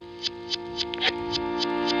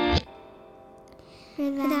For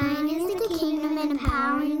thine is the kingdom and the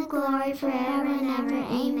power and the glory forever and ever.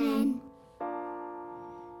 Amen.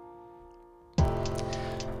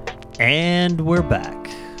 And we're back.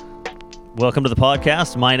 Welcome to the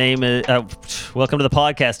podcast. My name is, welcome to the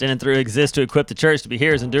podcast, In and Through Exist to equip the church to be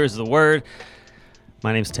hearers and doers of the word.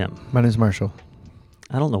 My name's Tim. My name's Marshall.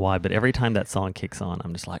 I don't know why, but every time that song kicks on,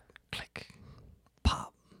 I'm just like, click,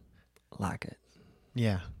 pop, like it.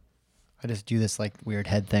 Yeah. I just do this like weird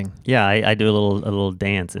head thing. Yeah, I do a little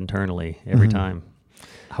dance internally every time.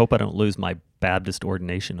 I hope I don't lose my Baptist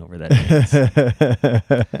ordination over that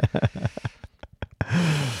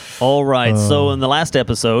dance. All right, so in the last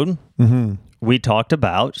episode, we talked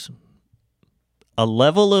about a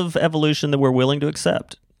level of evolution that we're willing to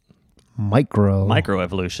accept.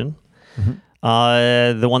 Microevolution.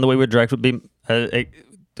 The one that we would direct would be, that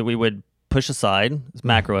we would push aside is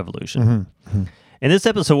macroevolution. In this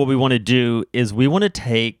episode, what we want to do is we want to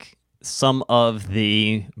take some of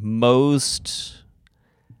the most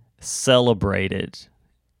celebrated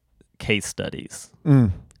case studies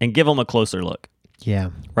and give them a closer look.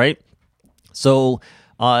 Yeah. Right? So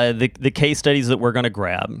the case studies that we're going to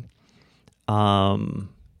grab,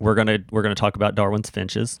 we're gonna talk about Darwin's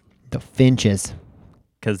finches. The finches.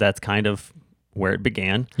 Because that's kind of where it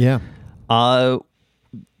began. Yeah.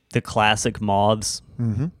 The classic moths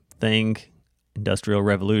thing, Industrial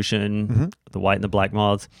Revolution, the white and the black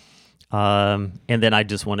moths. And then I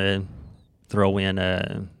just want to throw in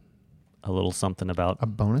a little something about... A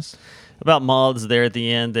bonus? About moths there at the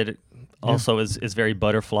end that it also is very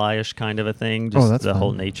butterfly-ish kind of a thing. Just that's the fun.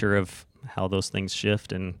 whole nature of how those things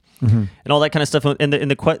shift and all that kind of stuff. And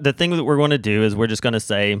the thing that we're going to do is we're just going to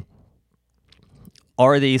say,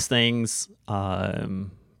 are these things... Are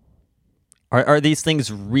these things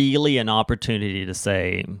really an opportunity to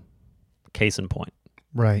say, case in point?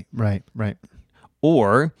 Right.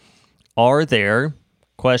 Or are there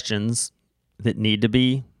questions that need to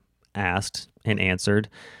be asked and answered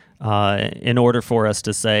in order for us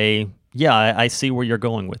to say, yeah, I see where you're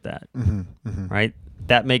going with that, right?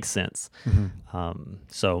 That makes sense.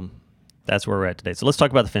 So that's where we're at today. So let's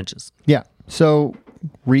talk about the finches. Yeah. So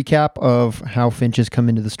recap of how finches come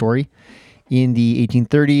into the story. In the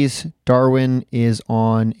 1830s, Darwin is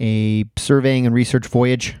on a surveying and research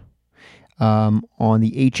voyage on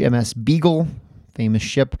the HMS Beagle, famous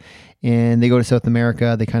ship, and they go to South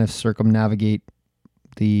America. They kind of circumnavigate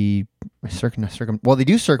they do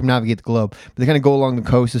circumnavigate the globe, but they kind of go along the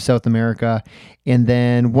coast of South America. And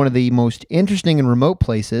then one of the most interesting and remote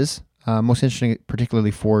places, most interesting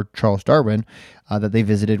particularly for Charles Darwin, that they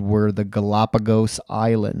visited were the Galapagos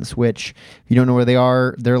Islands, which, if you don't know where they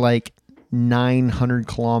are, they're like 900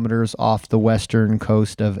 kilometers off the western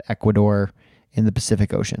coast of Ecuador in the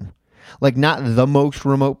Pacific Ocean. Like, not the most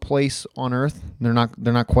remote place on Earth. They're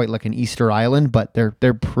not quite like an Easter Island, but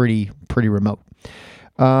they're pretty remote.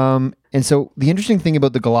 And so the interesting thing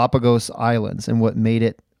about the Galapagos Islands and what made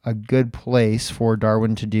it a good place for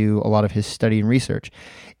Darwin to do a lot of his study and research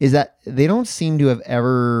is that they don't seem to have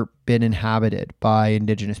ever been inhabited by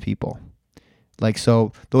indigenous people. Like,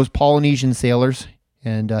 so those Polynesian sailors,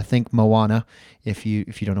 and think Moana, if you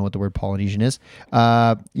don't know what the word Polynesian is,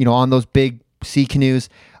 on those big sea canoes,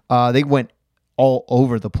 they went all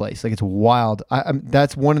over the place. Like, it's wild.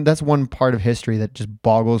 That's one part of history that just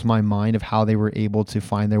boggles my mind of how they were able to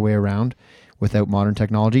find their way around without modern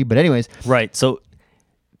technology. But anyways, right. So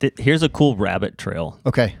here's a cool rabbit trail.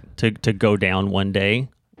 Okay. To go down one day,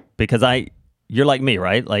 because you're like me,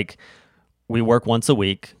 right? Like, we work once a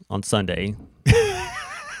week on Sunday.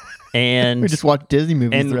 And we just watch Disney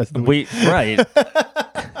movies the rest of the week. Right.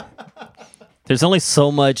 There's only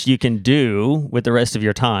so much you can do with the rest of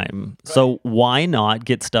your time. Right. So why not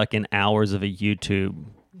get stuck in hours of a YouTube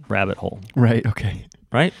rabbit hole? Right. Okay.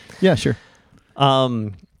 Right? Yeah, sure.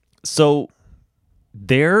 So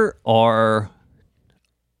there are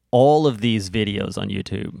all of these videos on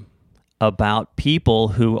YouTube about people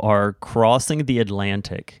who are crossing the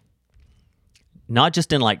Atlantic. Not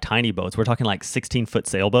just in like tiny boats. We're talking like 16-foot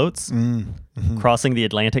sailboats, crossing the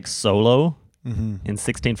Atlantic solo in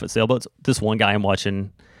 16-foot sailboats. This one guy I'm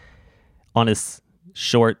watching on his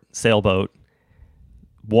short sailboat,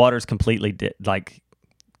 water's completely dead,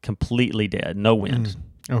 no wind.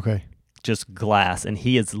 Okay. Just glass. And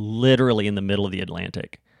he is literally in the middle of the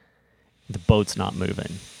Atlantic. The boat's not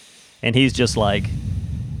moving. And he's just like,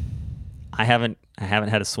 I haven't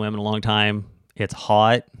had a swim in a long time. It's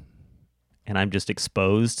hot. And I'm just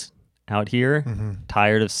exposed out here,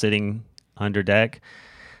 tired of sitting under deck.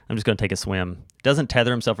 I'm just going to take a swim. Doesn't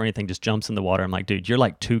tether himself or anything, just jumps in the water. I'm like, dude, you're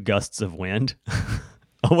like 2 gusts of wind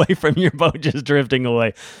away from your boat just drifting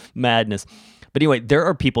away. Madness. But anyway, there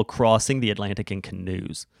are people crossing the Atlantic in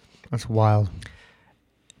canoes. That's wild.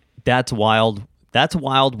 That's wild. That's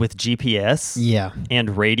wild with GPS Yeah.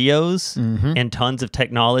 and radios and tons of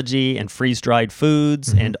technology and freeze-dried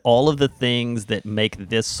foods and all of the things that make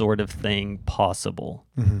this sort of thing possible.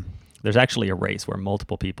 There's actually a race where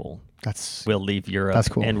multiple people will leave Europe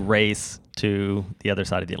and race to the other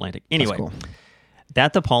side of the Atlantic. Anyway,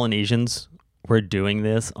 that the Polynesians were doing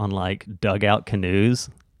this on like dugout canoes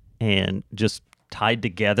and just tied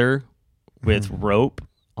together with rope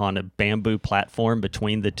on a bamboo platform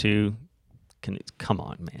between the two canoes. Come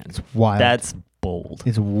on, man. It's wild. That's bold.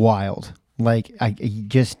 It's wild. Like, it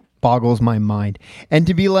just boggles my mind. And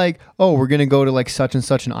to be like, oh, we're going to go to like such and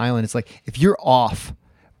such an island. It's like, if you're off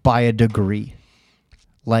by a degree,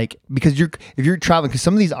 like, because if you're traveling, because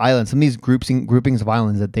some of these islands, some of these groupings of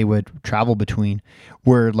islands that they would travel between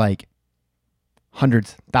were like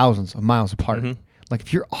hundreds, thousands of miles apart. Like,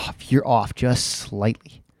 if you're off just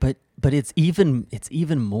slightly. But it's even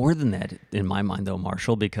more than that in my mind, though,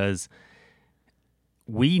 Marshall, because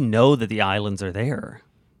we know that the islands are there.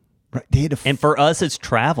 Right. They had to and for us, it's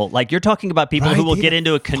travel. Like, you're talking about people who will get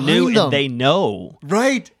into a canoe and they know.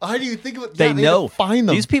 Right. I didn't even think about that. They know. Find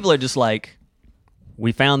them. These people are just like,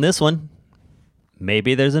 we found this one.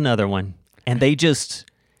 Maybe there's another one. And they just...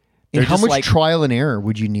 And how much trial and error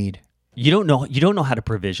would you need? You don't know how to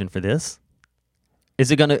provision for this. Is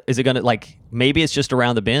it gonna like, maybe it's just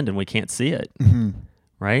around the bend and we can't see it,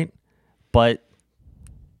 right? But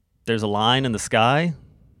there's a line in the sky,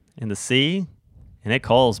 in the sea, and it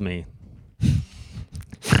calls me.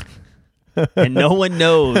 And no one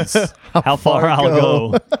knows how far I'll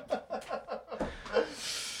go.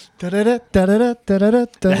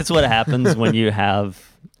 That's what happens when you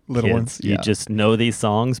have little kids. ones. You just know these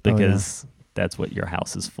songs because that's what your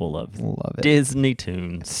house is full of. Love it. Disney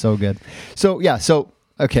tunes. So good. So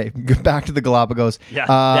okay, back to the Galapagos.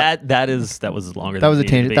 Yeah, that was longer. That than was a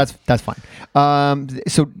it needed tangent. to be. That's fine.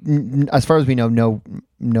 So as far as we know,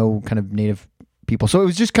 no kind of native people. So it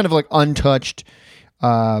was just kind of like untouched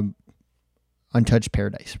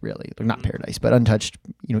paradise, really. Not paradise, but untouched,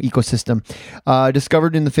 ecosystem.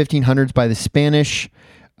 Discovered in the 1500s by the Spanish.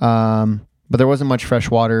 But there wasn't much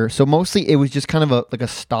fresh water. So mostly it was just kind of a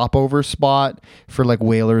stopover spot for like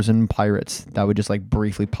whalers and pirates that would just like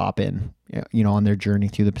briefly pop in, on their journey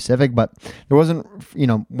through the Pacific. But there wasn't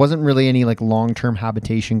really any like long-term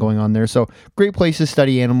habitation going on there. So great place to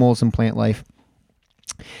study animals and plant life.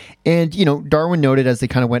 And, Darwin noted as they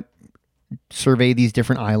kind of went survey these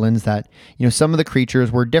different islands that, some of the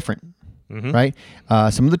creatures were different. Right?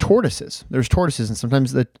 Some of the tortoises. There's tortoises, and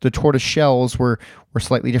sometimes the tortoise shells were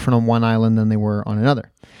slightly different on one island than they were on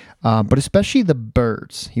another. But especially the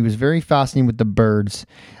birds. He was very fascinated with the birds.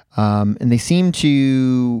 And they seemed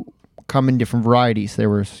to come in different varieties. There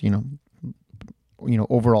was,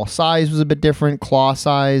 overall size was a bit different, claw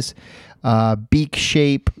size, beak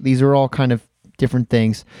shape. These are all kind of different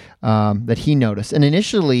things that he noticed. And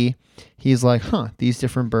initially, he's like, these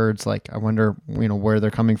different birds, like, I wonder, where they're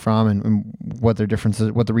coming from and what their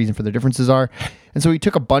differences, what the reason for their differences are. And so he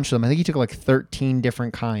took a bunch of them. I think he took like 13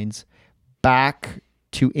 different kinds back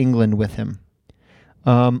to England with him.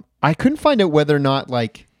 I couldn't find out whether or not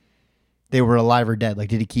like they were alive or dead. Like,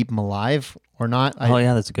 did he keep them alive or not?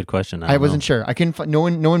 That's a good question. I wasn't sure. I couldn't no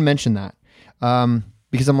one mentioned that.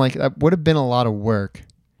 Because I'm like, that would have been a lot of work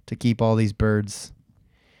to keep all these birds.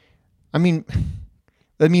 I mean,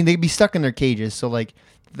 they'd be stuck in their cages. So like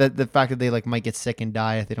the fact that they like might get sick and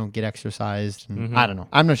die if they don't get exercised. And I don't know.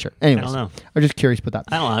 I'm not sure. Anyways, I don't know. I'm just curious about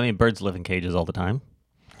that. I don't know. I mean, birds live in cages all the time.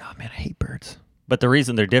 Oh man, I hate birds. But the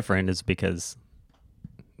reason they're different is because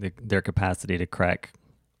their capacity to crack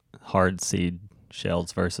hard seed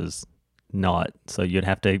shells versus not. So you'd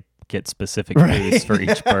have to get specific foods for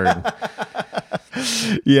each bird.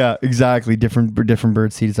 Yeah, exactly. Different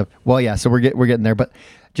bird seed stuff. Well, yeah. So we're getting there. But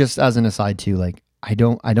just as an aside too, like I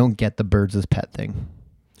don't get the birds as pet thing.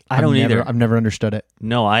 I don't either. I've never understood it.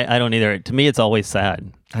 No, I don't either. To me, it's always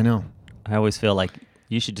sad. I know. I always feel like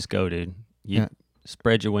you should just go, dude.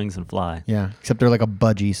 Spread your wings and fly. Yeah, except they're like a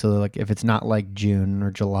budgie, so like if it's not like June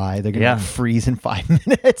or July, they're gonna freeze in 5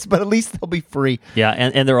 minutes. But at least they'll be free. Yeah,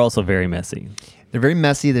 and they're also very messy. They're very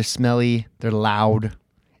messy. They're smelly. They're loud.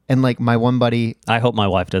 And like my one buddy, I hope my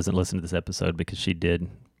wife doesn't listen to this episode because she did.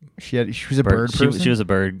 She was a bird person. She was a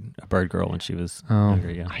bird girl when she was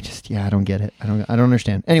younger. Yeah. I don't get it. I don't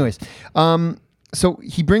understand. Anyways, so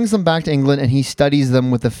he brings them back to England and he studies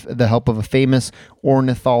them with the help of a famous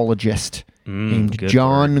ornithologist named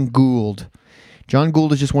John Gould. John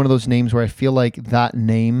Gould is just one of those names where I feel like that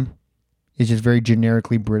name is just very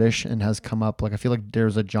generically British and has come up. Like, I feel like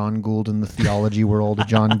there's a John Gould in the theology world, a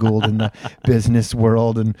John Gould in the business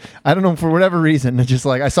world. And I don't know, for whatever reason, it's just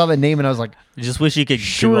like, I saw that name and I was like, I just wish you could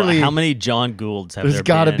surely Google how many John Goulds have there there's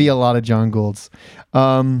got to been? be a lot of John Goulds.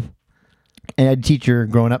 And I had a teacher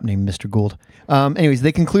growing up named Mr. Gould. Anyways,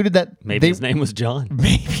 they concluded that Maybe his name was John.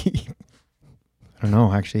 maybe. I don't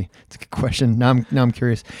know, actually. It's a good question. Now I'm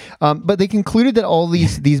curious. But they concluded that all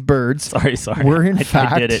these birds Sorry. were in I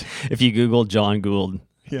fact... did it. If you Google John Gould,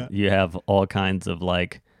 Yeah. you have all kinds of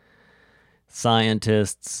like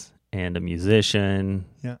scientists and a musician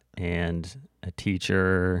Yeah. and a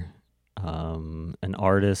teacher, an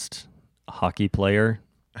artist, a hockey player.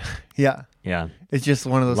 Yeah. Yeah. It's just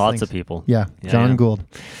one of those Lots things. of people. Yeah, John Gould.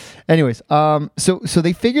 Anyways, so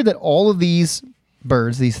they figured that all of these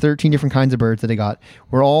birds, these 13 different kinds of birds that they got,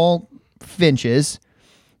 were all finches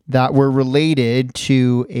that were related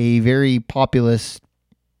to a very populous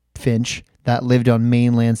finch that lived on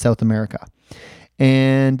mainland South America.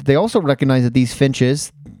 And they also recognized that these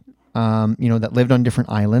finches, that lived on different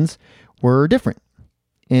islands, were different.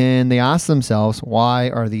 And they asked themselves, why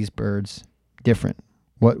are these birds different?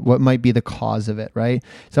 What might be the cause of it, right?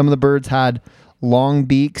 Some of the birds had long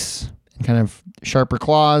beaks and kind of sharper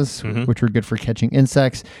claws, which were good for catching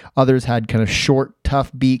insects. Others had kind of short,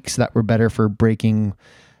 tough beaks that were better for breaking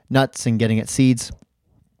nuts and getting at seeds.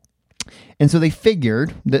 And so they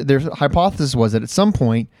figured that their hypothesis was that at some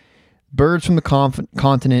point, birds from the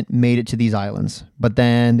continent made it to these islands, but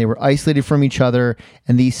then they were isolated from each other,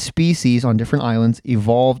 and these species on different islands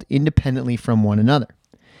evolved independently from one another.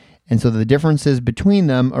 And so the differences between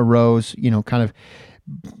them arose, kind of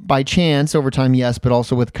by chance over time, yes, but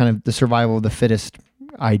also with kind of the survival of the fittest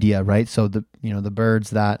idea, right? So the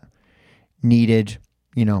birds that needed,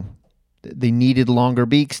 they needed longer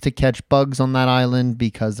beaks to catch bugs on that island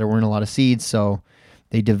because there weren't a lot of seeds. So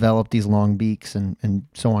they developed these long beaks and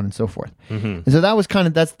so on and so forth. And so that was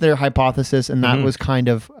that's their hypothesis. And that was kind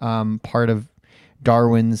of part of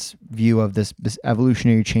Darwin's view of this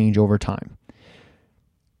evolutionary change over time.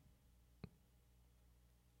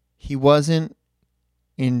 He wasn't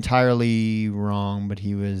entirely wrong, but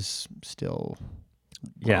he was still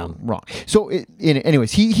wrong. So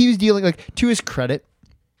anyways, he was dealing, like, to his credit,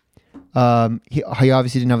 he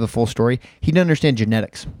obviously didn't have the full story. He didn't understand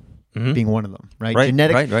genetics being one of them, right?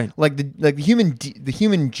 Genetics, right. like the human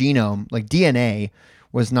genome, like DNA,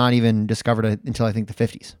 was not even discovered until I think the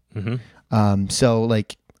 50s. So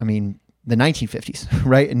the 1950s,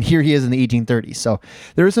 right? And here he is in the 1830s. So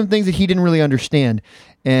there are some things that he didn't really understand.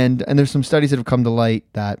 And there's some studies that have come to light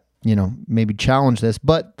that, maybe challenge this.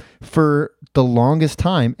 But for the longest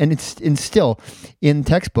time, and still in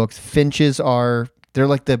textbooks, finches they're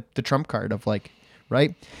like the trump card of, like,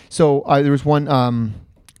 right? So there was one,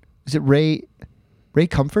 is it Ray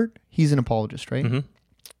Comfort? He's an apologist, right?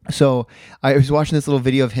 So I was watching this little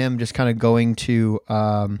video of him just kind of going to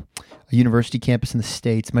a university campus in the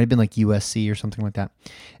States. It might have been like USC or something like that.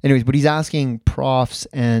 Anyways, but he's asking profs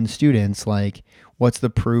and students, like, what's the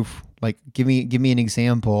proof? Like, give me an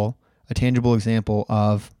example, a tangible example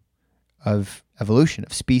of evolution,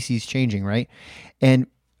 of species changing, right? And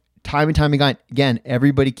time and time again,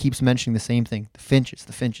 everybody keeps mentioning the same thing: the finches,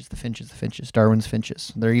 Darwin's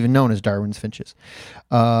finches. They're even known as Darwin's finches.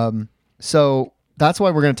 So that's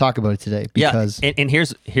why we're going to talk about it today. Because and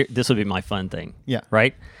this would be my fun thing. Yeah.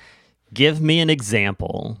 Right. Give me an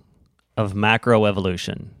example of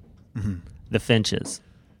macroevolution. The finches.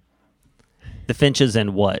 The finches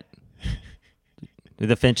and what?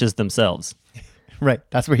 The finches themselves. Right.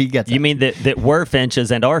 That's where he gets it. You mean that we're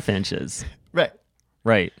finches and are finches? Right.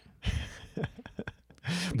 Right.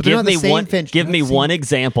 But they're not the same finch. Give me one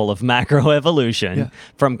example of macroevolution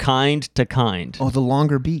from kind to kind. Oh, the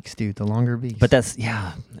longer beaks, dude. The longer beaks. But that's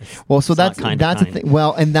well, so that's kind to a kind. thing.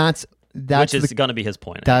 Well, and that's which is going to be his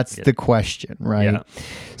point. That's the question, right? Yeah.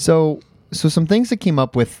 So some things that came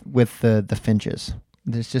up with the finches.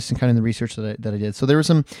 There's just kind of the research that I did. So there were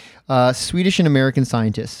some Swedish and American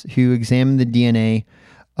scientists who examined the DNA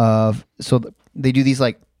of. So they do these,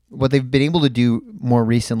 like, what they've been able to do more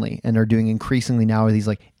recently and are doing increasingly now are these,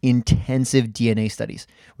 like, intensive DNA studies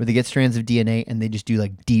where they get strands of DNA and they just do,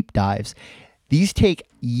 like, deep dives. These take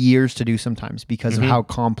years to do sometimes because of how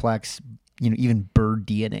complex, even bird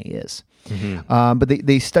DNA is. But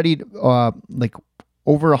they studied like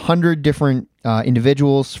over 100 different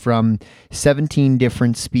individuals from 17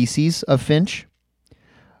 different species of finch.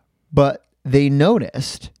 But they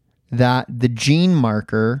noticed that the gene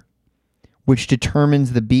marker, which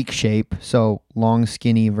determines the beak shape, so long,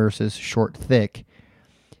 skinny versus short, thick,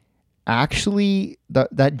 actually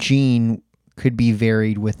that gene could be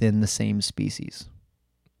varied within the same species.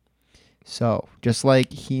 So just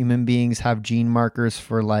like human beings have gene markers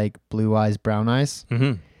for like blue eyes, brown eyes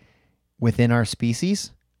within our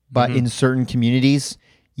species, but in certain communities,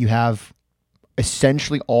 you have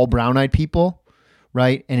essentially all brown-eyed people,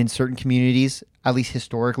 right? And in certain communities, at least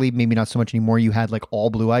historically, maybe not so much anymore, you had like all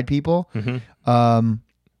blue-eyed people. It's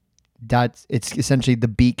essentially the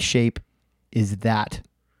beak shape is that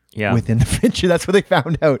within the finch. That's what they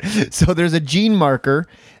found out. So there's a gene marker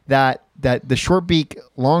that the short beak,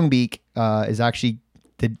 long beak is actually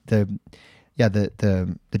the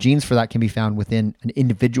genes for that can be found within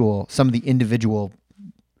some of the individual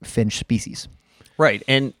finch species. Right.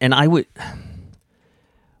 And I would,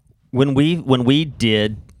 when we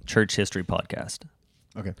did Church History Podcast,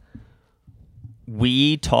 okay,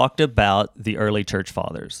 we talked about the early church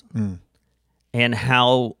fathers and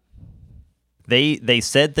how they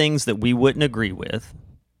said things that we wouldn't agree with,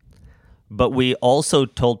 but we also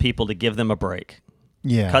told people to give them a break.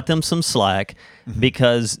 Yeah. Cut them some slack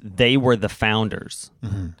because they were the founders.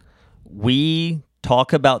 We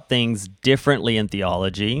talk about things differently in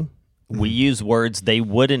theology. We use words they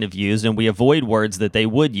wouldn't have used, and we avoid words that they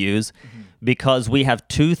would use because we have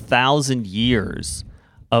 2,000 years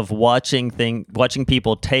of watching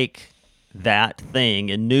people take that thing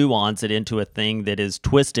and nuance it into a thing that is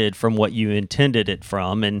twisted from what you intended it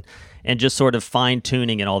from, and just sort of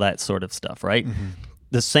fine-tuning and all that sort of stuff, right?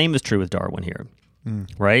 The same is true with Darwin here,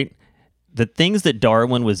 right? The things that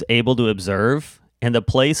Darwin was able to observe and the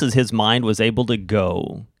places his mind was able to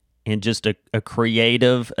go in just a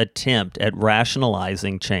creative attempt at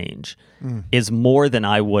rationalizing change is more than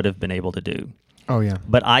I would have been able to do. Oh, yeah.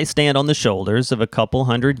 But I stand on the shoulders of a couple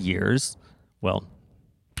hundred years, well,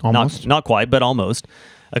 Almost. not quite, but almost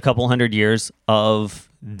a couple hundred years of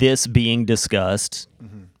this being discussed.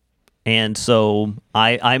 And so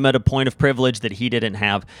I'm at a point of privilege that he didn't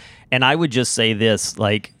have. And I would just say this,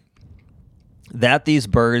 like, that these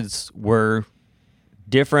birds were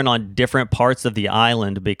different on different parts of the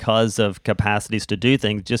island because of capacities to do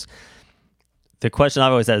things. Just the question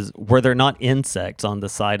I've always had is, were there not insects on the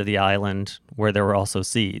side of the island where there were also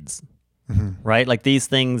seeds? Right? Like, these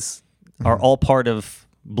things are all part of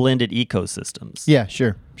blended ecosystems. Yeah,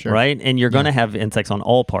 sure. Right? And you're going to have insects on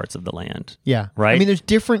all parts of the land. Yeah. Right? I mean, there's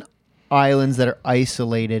different islands that are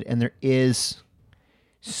isolated, and there is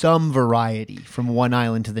some variety from one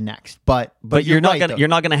island to the next. But you're not right,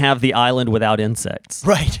 going to have the island without insects.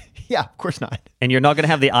 Right. Yeah, of course not. And you're not going to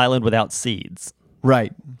have the island without seeds.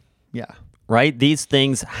 Right. Yeah. Right? These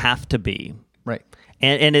things have to be. Right.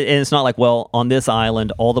 And it's not like, well, on this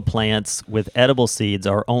island, all the plants with edible seeds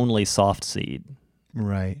are only soft seed.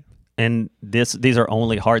 Right. And these are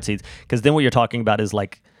only hard seeds. Because then what you're talking about is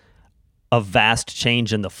like a vast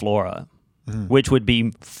change in the flora, which would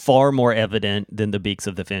be far more evident than the beaks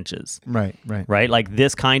of the finches. Right. Right? Like,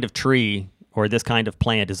 this kind of tree or this kind of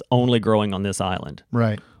plant is only growing on this island.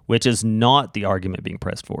 Right. Which is not the argument being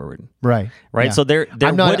pressed forward. Right. Right. Yeah. So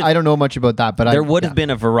I don't know much about that, but there would have been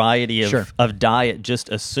a variety Sure. of diet just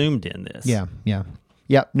assumed in this. Yeah.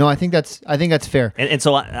 No, I think that's fair. And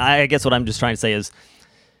so I guess what I'm just trying to say is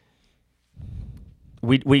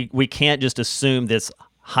we can't just assume this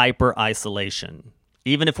hyper isolation.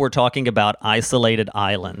 Even if we're talking about isolated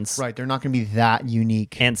islands, Right. They're not going to be that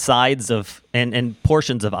unique. and sides of and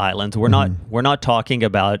portions of islands, we're not talking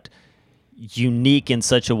about unique in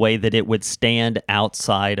such a way that it would stand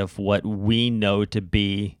outside of what we know to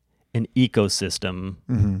be an ecosystem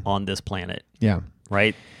on this planet. Yeah.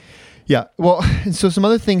 Right? Yeah. Well, and so some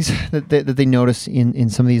other things that they noticed in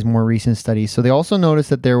some of these more recent studies. So they also noticed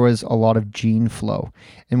that there was a lot of gene flow.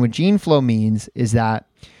 And what gene flow means is that,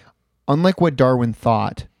 unlike what Darwin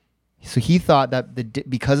thought, so he thought that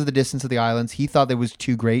because of the distance of the islands, he thought that it was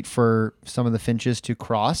too great for some of the finches to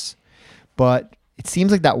cross. But it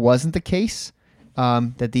seems like that wasn't the case,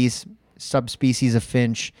 that these subspecies of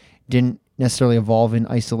finch didn't necessarily evolve in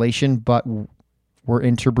isolation, but were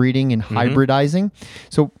interbreeding and hybridizing.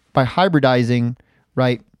 So by hybridizing,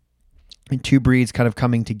 right, and two breeds kind of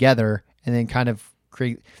coming together and then kind of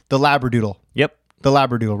create the Labradoodle. Yep. The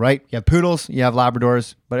Labradoodle, right? You have poodles, you have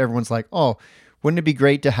Labradors, but everyone's like, oh, wouldn't it be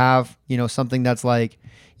great to have, something that's like,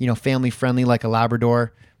 family friendly like a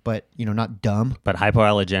Labrador, but, not dumb. But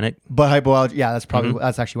hypoallergenic. Yeah,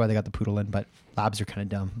 that's actually why they got the poodle in, but labs are kind of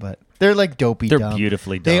dumb, but they're like dopey They're dumb.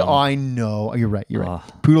 beautifully dumb. I know. You're right.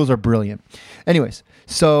 Poodles are brilliant. Anyways,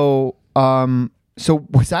 so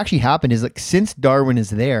what's actually happened is, like, since Darwin is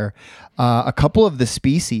there, a couple of the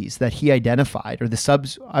species that he identified, or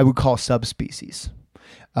I would call subspecies,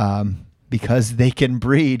 because they can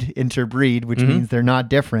interbreed, which means they're not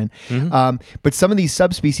different. But some of these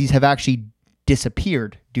subspecies have actually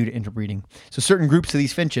disappeared due to interbreeding. So certain groups of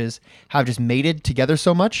these finches have just mated together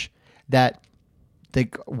so much that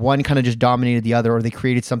one kind of just dominated the other, or they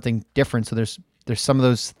created something different. So there's some of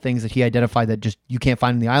those things that he identified that just you can't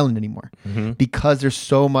find on the island anymore because there's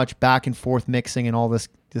so much back and forth mixing and all this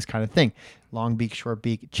kind of thing. Long beak, short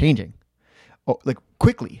beak, changing. Oh, like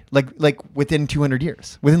quickly, like within 200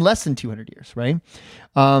 years, within less than 200 years, right?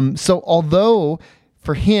 So although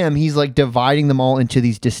for him, he's like dividing them all into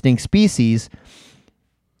these distinct species,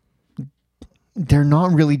 they're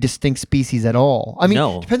not really distinct species at all. I mean,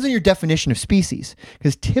 it depends on your definition of species,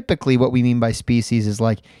 because typically what we mean by species is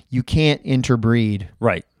like you can't interbreed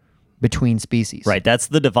between species. Right. That's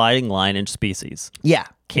the dividing line in species. Yeah.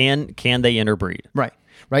 Can they interbreed? Right.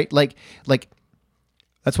 Like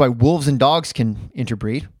that's why wolves and dogs can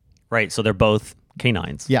interbreed. Right. So they're both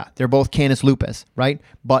canines. Yeah. They're both Canis lupus, right?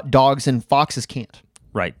 But dogs and foxes can't.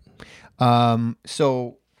 Right.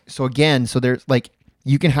 So there's like,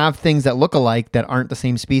 you can have things that look alike that aren't the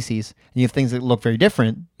same species, and you have things that look very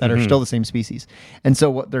different that are still the same species. And so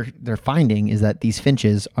what they're finding is that these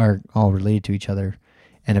finches are all related to each other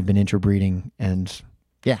and have been interbreeding, and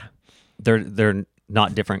they're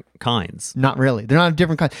not different kinds. Not really. They're not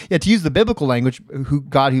different kinds. Yeah, to use the biblical language,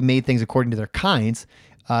 God who made things according to their kinds,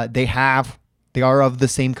 they are of the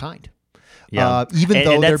same kind. Yeah. Even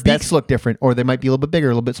though their beaks look different, or they might be a little bit bigger, a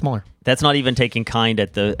little bit smaller. That's not even taking kind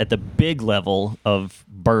at the big level of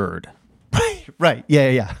bird. Right.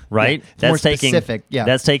 Yeah. Right? Yeah. It's more specific. Yeah.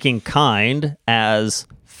 That's taking kind as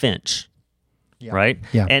finch. Yeah. Right?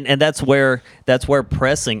 Yeah. And that's where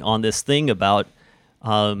pressing on this thing about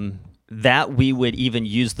that we would even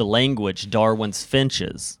use the language Darwin's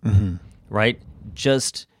finches, right?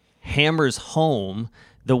 Just hammers home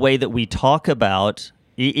the way that we talk about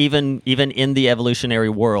even in the evolutionary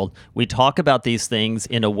world, we talk about these things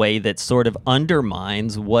in a way that sort of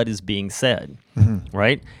undermines what is being said,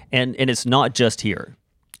 right? And it's not just here,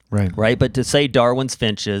 right? But to say Darwin's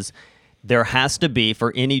finches, there has to be,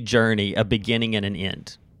 for any journey, a beginning and an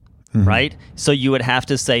end, right? So you would have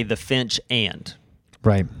to say the finch and,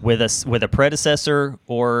 right, with a predecessor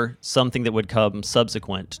or something that would come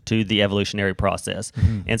subsequent to the evolutionary process,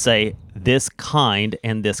 and say this kind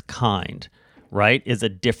and this kind, right, is a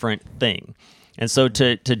different thing. And so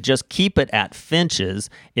to just keep it at finches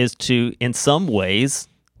is to, in some ways,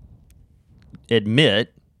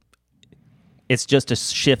 admit it's just a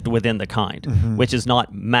shift within the kind, which is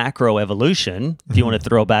not macroevolution. If you want to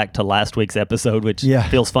throw back to last week's episode, which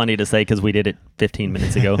feels funny to say because we did it 15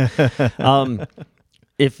 minutes ago.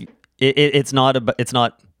 If it's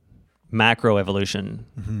not macroevolution,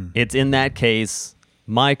 it's in that case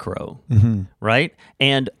micro, right?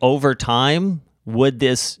 And over time, would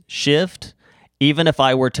this shift? Even if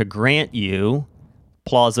I were to grant you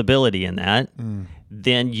plausibility in that,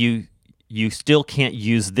 then you still can't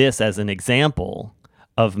use this as an example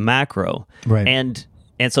of macro. Right. And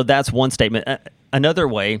so that's one statement. Another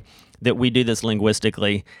way that we do this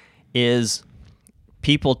linguistically is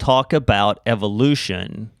people talk about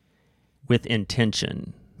evolution with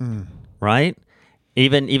intention, right?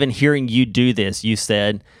 Even hearing you do this, you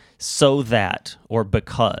said, so that, or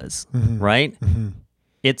because, right?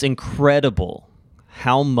 It's incredible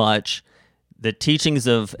how much the teachings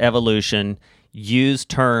of evolution use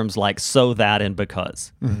terms like so that and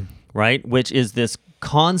because, right? Which is this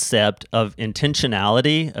concept of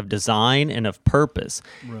intentionality, of design, and of purpose.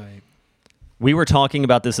 Right. We were talking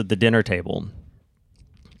about this at the dinner table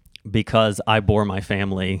because I bore my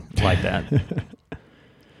family like that.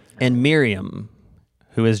 And Miriam,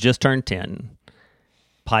 who has just turned 10,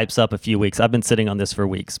 pipes up a few weeks. I've been sitting on this for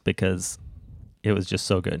weeks because it was just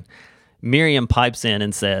so good. Miriam pipes in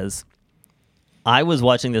and says, I was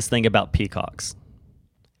watching this thing about peacocks,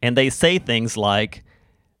 and they say things like,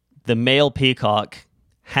 the male peacock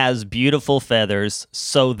has beautiful feathers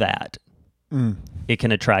so that it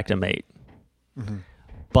can attract a mate.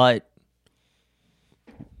 But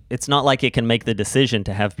it's not like it can make the decision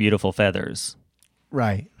to have beautiful feathers.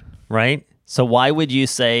 Right. Right? So why would you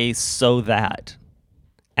say so that?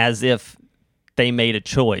 As if they made a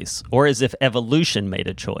choice, or as if evolution made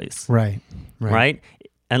a choice. Right?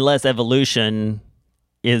 Unless evolution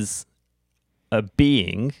is a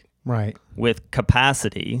being with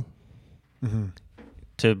capacity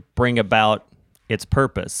to bring about its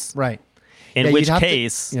purpose. Right. In which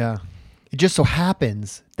case... It just so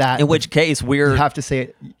happens that... In which case, you have to say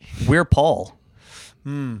it. We're Paul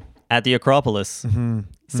at the Acropolis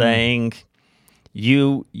saying,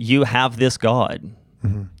 you have this God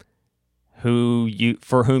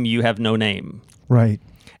for whom you have no name. Right.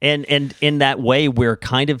 And in that way, we're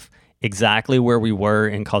kind of exactly where we were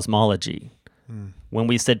in cosmology, when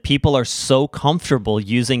we said people are so comfortable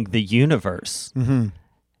using the universe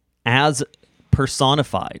as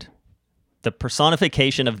personified. The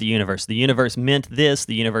personification of the universe. The universe meant this.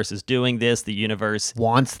 The universe is doing this. The universe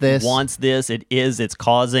Wants this. It is. It's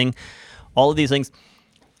causing all of these things.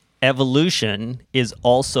 Evolution is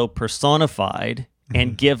also personified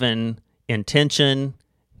and given intention,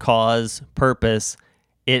 cause, purpose.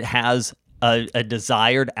 It has a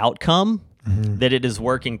desired outcome that it is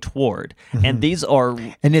working toward. And these are...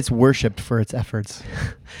 And it's worshipped for its efforts.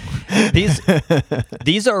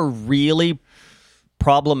 These are really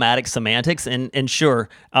problematic semantics, and sure,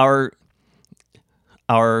 our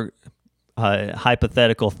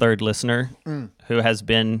hypothetical third listener who has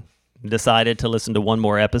been decided to listen to one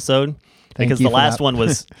more episode because the last one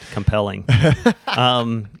was compelling,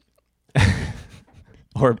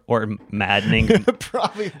 or maddening.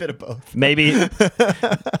 Probably a bit of both. Maybe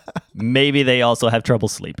they also have trouble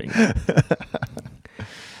sleeping,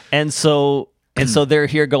 and so they're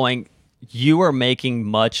here going, "You are making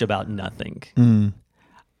much about nothing."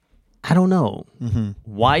 I don't know.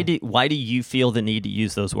 Why do you feel the need to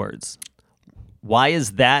use those words? Why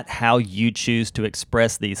is that how you choose to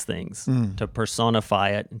express these things, to personify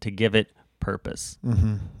it, and to give it purpose,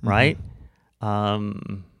 right?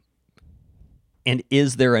 And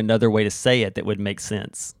is there another way to say it that would make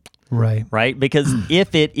sense? Right? Because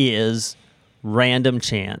if it is random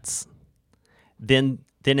chance, then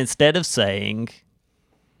instead of saying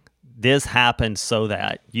this happened so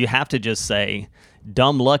that, you have to just say,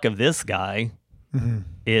 dumb luck of this guy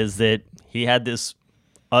is that he had this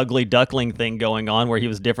ugly duckling thing going on where he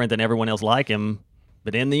was different than everyone else like him,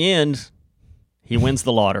 but in the end, he wins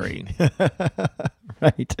the lottery.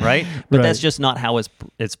 Right? But that's just not how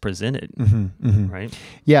it's presented, right?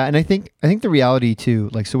 Yeah, and I think the reality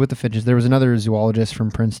too, like, so with the finches, there was another zoologist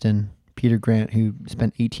from Princeton, Peter Grant, who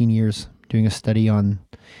spent 18 years doing a study on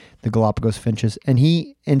the Galapagos finches,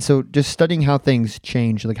 and so just studying how things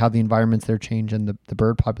change, like how the environments there change and the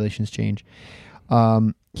bird populations change.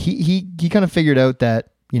 He kind of figured out that,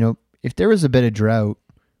 if there was a bit of drought,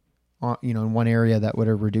 in one area that would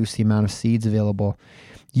have reduced the amount of seeds available,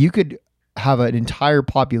 you could have an entire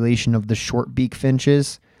population of the short beak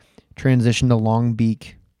finches transition to long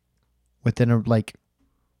beak within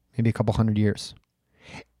maybe a couple hundred years,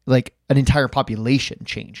 like an entire population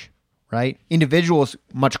change. Right? Individuals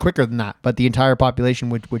much quicker than that, but the entire population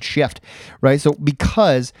would shift, right? So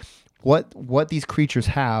because what these creatures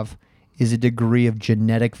have is a degree of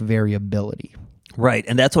genetic variability. Right,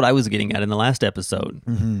 and that's what I was getting at in the last episode,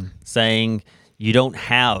 saying you don't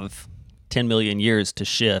have 10 million years to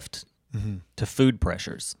shift to food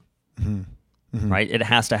pressures, right? It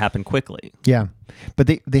has to happen quickly. Yeah, but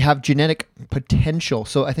they have genetic potential.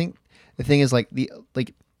 So I think the thing is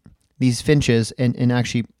these finches and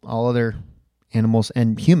actually all other animals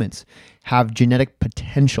and humans have genetic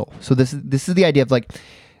potential. So this is the idea of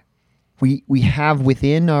we have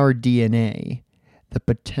within our DNA the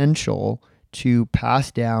potential to pass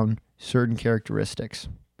down certain characteristics.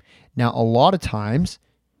 Now, a lot of times,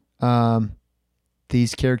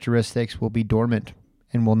 these characteristics will be dormant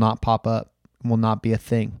and will not pop up, and will not be a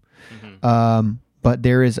thing. But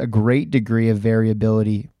there is a great degree of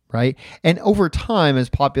variability. Right. And over time, as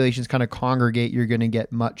populations kind of congregate, you're going to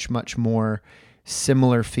get much, much more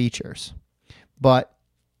similar features. But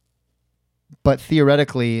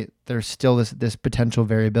theoretically, there's still this potential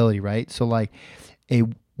variability, right? So like a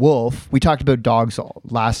wolf, we talked about dogs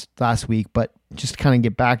last week, but just kind of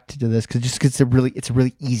get back to this because it's a really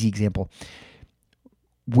easy example.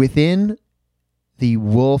 Within the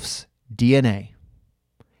wolf's DNA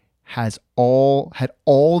had all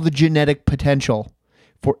the genetic potential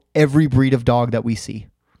for every breed of dog that we see.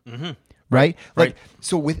 Right?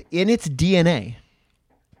 So within its DNA,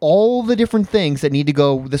 all the different things that need to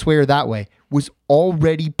go this way or that way was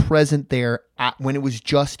already present there when it was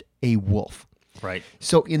just a wolf. Right.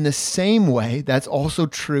 So in the same way, that's also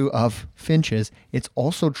true of finches. It's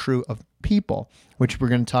also true of people, which we're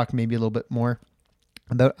going to talk maybe a little bit more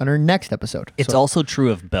about on our next episode. It's also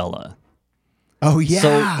true of Bella. Oh,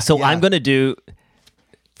 yeah. So yeah. I'm going to do...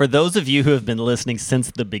 For those of you who have been listening since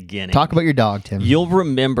the beginning, talk about your dog, Tim. You'll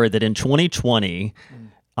remember that in 2020,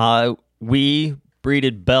 we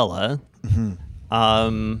breeded Bella,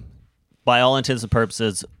 by all intents and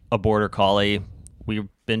purposes, a border collie. We've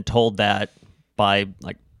been told that by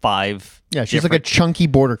like 5. Yeah, she's like a chunky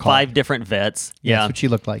border collie. 5 different vets. Yeah, that's what she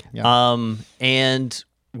looked like. Yeah. And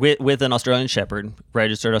with an Australian Shepherd,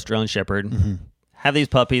 registered Australian Shepherd, have these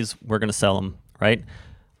puppies. We're going to sell them, right?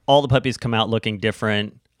 All the puppies come out looking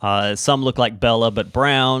different. Some look like Bella but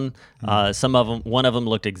brown. One of them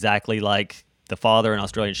looked exactly like the father, an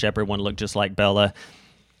Australian Shepherd, one looked just like Bella.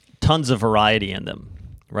 Tons of variety in them,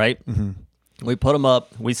 right? We put them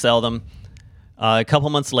up, we sell them. A couple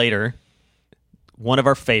months later, one of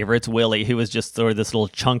our favorites, Willie, who was just sort of this little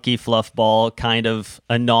chunky fluff ball kind of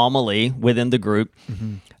anomaly within the group,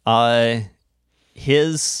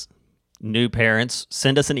 his new parents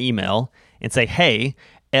send us an email and say, hey,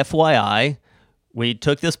 FYI, we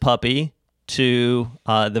took this puppy to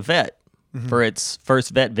the vet for its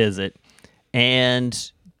first vet visit,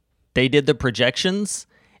 and they did the projections,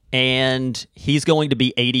 and he's going to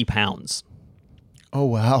be 80 pounds. Oh,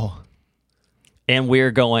 wow. And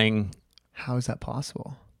we're going... How is that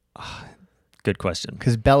possible? Good question.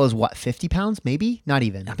 Because Bella's what, 50 pounds? Maybe? Not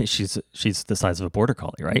even. I mean, she's the size of a border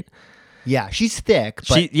collie, right? Yeah, she's thick.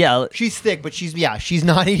 But she's thick, but she's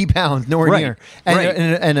not 80 pounds, nowhere near.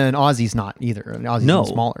 And an Aussie's not either. An Aussie's even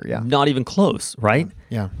smaller. Yeah, not even close, right?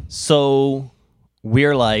 Yeah. So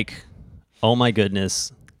we're like, oh my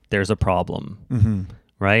goodness, there's a problem,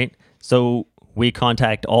 right? So we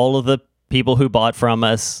contact all of the people who bought from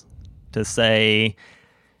us to say,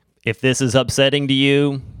 if this is upsetting to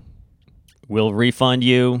you, we'll refund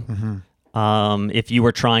you. If you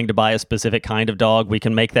were trying to buy a specific kind of dog, we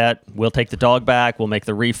can make that. We'll take the dog back. We'll make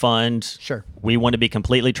the refund. Sure. We want to be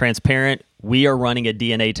completely transparent. We are running a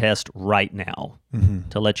DNA test right now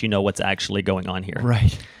to let you know what's actually going on here.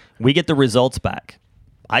 Right. We get the results back.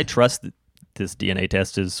 I trust that this DNA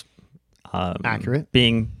test is accurate.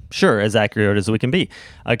 Being as accurate as we can be,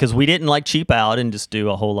 because we didn't cheap out and just do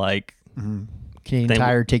a whole Canadian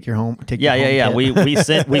Tire, take your home. Yeah. We what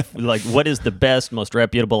is the best, most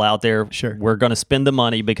reputable out there? Sure. We're going to spend the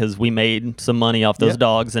money because we made some money off those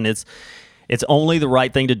dogs, and it's only the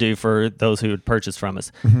right thing to do for those who had purchased from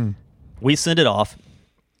us. We send it off.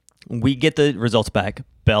 We get the results back.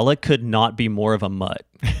 Bella could not be more of a mutt.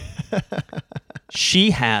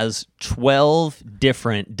 She has 12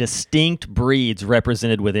 different distinct breeds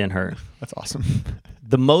represented within her. That's awesome.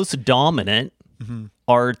 The most dominant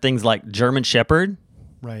are things like German Shepherd,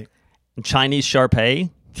 right, and Chinese Shar-Pei.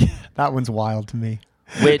 That one's wild to me.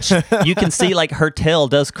 Which you can see her tail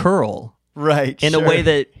does curl, right, in a way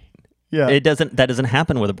that that doesn't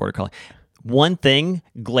happen with a border collie. One thing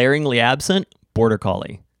glaringly absent: border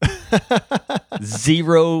collie.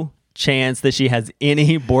 Zero chance that she has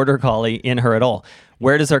any border collie in her at all.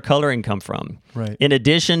 Where does her coloring come from? Right. In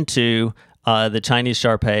addition to the Chinese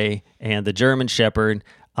Shar-Pei and the German Shepherd,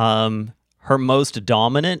 her most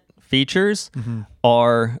dominant features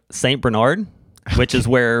are Saint Bernard, which is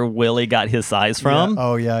where Willie got his size from. Yeah.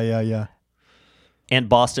 Oh, yeah. And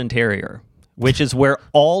Boston Terrier, which is where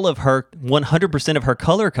all of her, 100% of her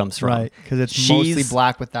color comes from. Right, because it's mostly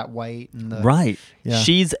black with that white. And the, right. Yeah.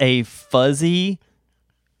 She's a fuzzy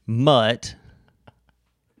mutt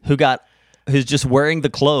who's just wearing the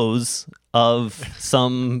clothes of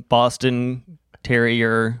some Boston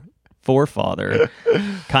Terrier forefather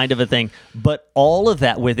kind of a thing, but all of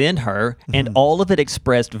that within her, and all of it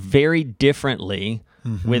expressed very differently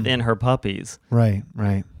within her puppies. Right.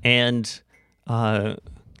 And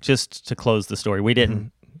just to close the story, we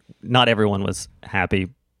didn't, not everyone was happy,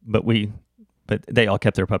 but they all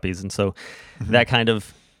kept their puppies, and so that kind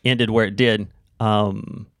of ended where it did.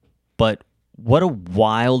 But what a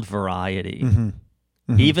wild variety,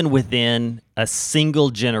 even within a single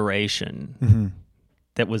generation,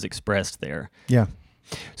 that was expressed there. Yeah.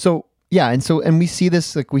 So and we see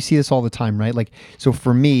this all the time, right? So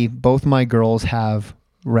for me, both my girls have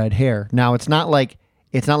red hair. Now it's not like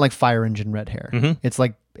fire engine red hair. It's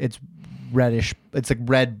reddish. It's like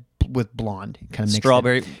red with blonde, kind of mixed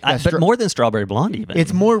strawberry, but more than strawberry blonde even.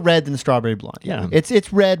 It's more red than strawberry blonde. Yeah.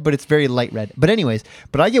 It's red, but it's very light red. But anyways,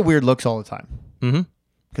 I get weird looks all the time.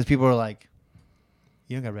 Because people are like,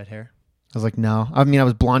 "You don't got red hair." I was like, "No." I mean, I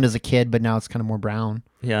was blonde as a kid, but now it's kind of more brown.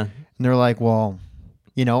 Yeah. And they're like, "Well,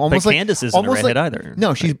 almost but Candace isn't a redhead either.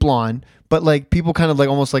 No, she's blonde, but people kind of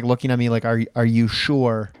almost looking at me like, "Are you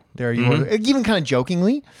sure they're yours?" Even kind of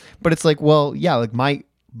jokingly, but it's like, well, yeah,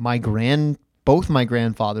 both my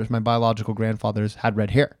grandfathers, my biological grandfathers, had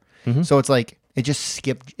red hair. So it's like it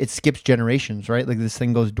skips generations, right? Like this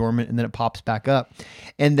thing goes dormant and then it pops back up.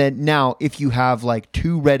 And then now if you have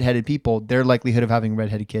two redheaded people, their likelihood of having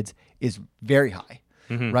redheaded kids is very high.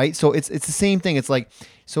 Right? So it's the same thing. It's like,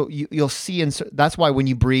 so you'll see, and that's why when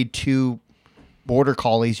you breed two border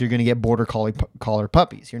collies, you're going to get border collar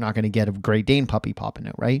puppies. You're not going to get a Great Dane puppy popping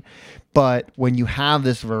out, right? But when you have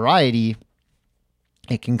this variety,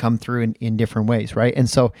 it can come through in different ways, right? And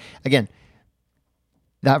so again,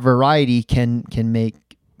 that variety can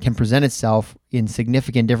present itself in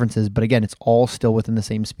significant differences, but again, it's all still within the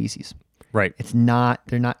same species. Right.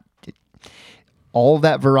 They're not all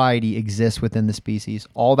that variety exists within the species.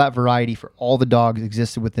 All that variety for all the dogs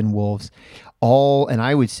existed within wolves. And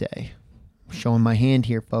I would say, showing my hand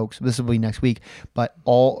here, folks, this will be next week, but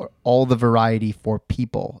all the variety for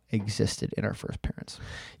people existed in our first parents.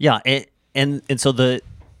 Yeah, and so the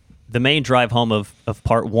main drive home of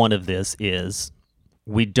part one of this is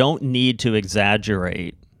we don't need to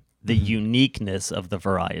exaggerate the uniqueness of the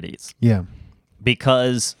varieties. Yeah.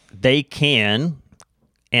 Because they can,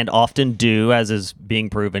 and often do, as is being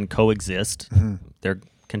proven, coexist. They're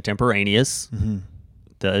contemporaneous,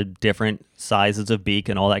 the different sizes of beak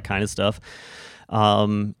and all that kind of stuff.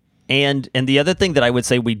 And the other thing that I would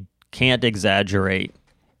say we can't exaggerate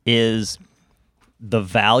is the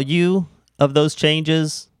value of those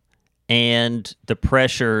changes and the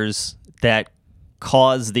pressures that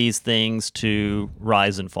cause these things to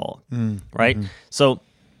rise and fall, right? So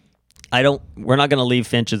we're not going to leave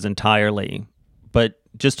finches entirely, but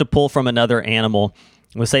just to pull from another animal,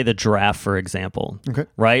 we'll say the giraffe, for example. Okay.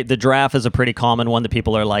 Right? The giraffe is a pretty common one that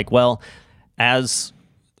people are like, well, as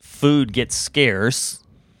food gets scarce,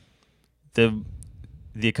 the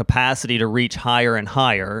capacity to reach higher and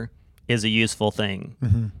higher is a useful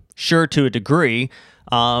thing. Sure, to a degree,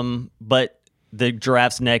 but the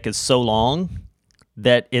giraffe's neck is so long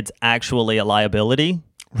that it's actually a liability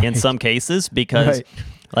in some cases because,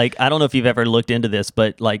 like, I don't know if you've ever looked into this,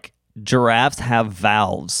 but like giraffes have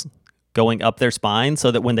valves going up their spine so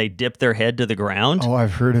that when they dip their head to the ground,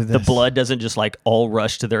 I've heard of this. The blood doesn't just like all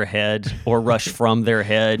rush to their head or rush from their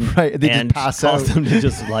head, Right, they and just pass cause out. them to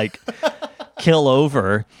just like kill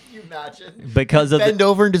over. Can you imagine? Because of Bend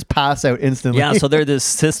over and just pass out instantly. Yeah, so there are these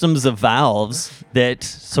systems of valves that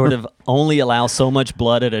sort of only allow so much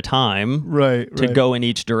blood at a time to go in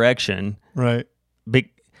each direction, Right.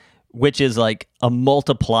 which is like a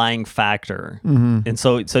multiplying factor. And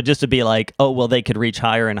so just to be like, oh, well, they could reach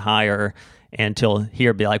higher and higher until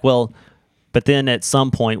here, be like, well, but then at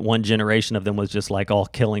some point, one generation of them was just like all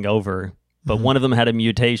killing over. But one of them had a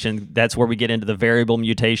mutation. That's where we get into the variable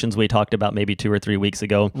mutations we talked about maybe 2 or 3 weeks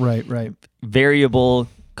ago. Right. Variable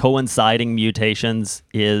coinciding mutations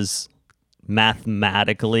is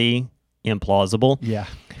mathematically implausible. Yeah.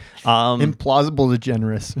 Implausible to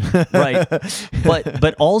generous. Right.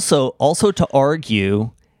 But also to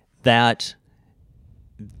argue that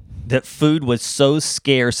food was so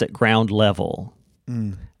scarce at ground level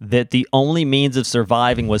that the only means of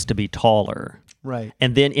surviving was to be taller. Right.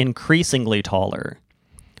 And then increasingly taller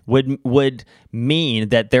would mean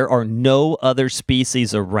that there are no other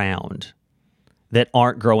species around that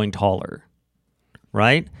aren't growing taller,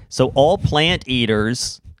 right? So all plant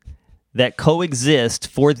eaters that coexist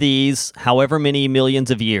for these however many millions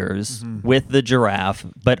of years with the giraffe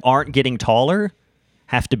but aren't getting taller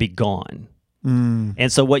have to be gone.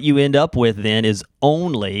 And so what you end up with then is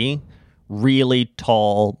only really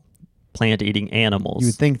tall plant-eating animals. You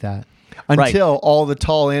would think that. Until all the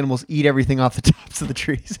tall animals eat everything off the tops of the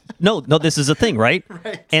trees. No, this is a thing, right?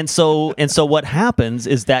 Right. And so what happens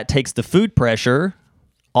is that takes the food pressure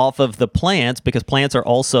off of the plants because plants are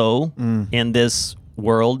also in this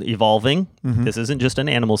world evolving. This isn't just an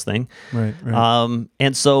animals thing. Right.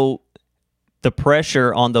 And so the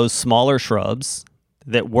pressure on those smaller shrubs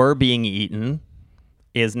that were being eaten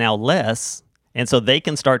is now less, and so they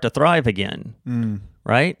can start to thrive again,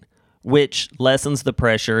 right? Which lessens the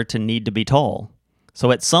pressure to need to be tall.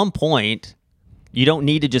 So at some point, you don't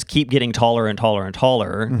need to just keep getting taller and taller and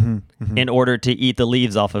taller in order to eat the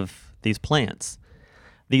leaves off of these plants.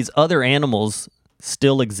 These other animals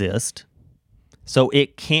still exist, so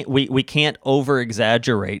we can't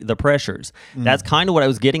over-exaggerate the pressures. That's kind of what I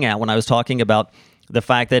was getting at when I was talking about the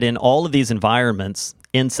fact that in all of these environments,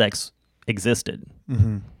 insects existed,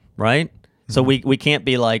 right? So we can't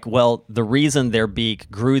be like, well, the reason their beak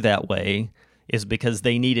grew that way is because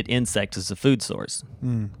they needed insects as a food source.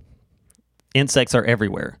 Insects are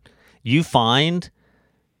everywhere. You find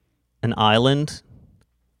an island,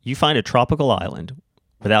 you find a tropical island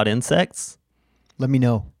without insects. Let me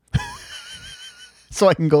know. So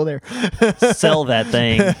I can go there. Sell that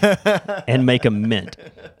thing and make a mint.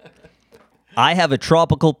 I have a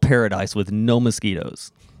tropical paradise with no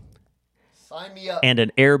mosquitoes. Sign me up. And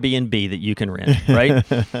an Airbnb that you can rent, right?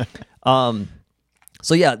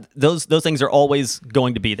 So yeah, those things are always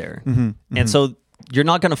going to be there. And so you're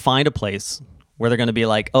not going to find a place where they're going to be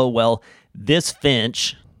like, oh, well, this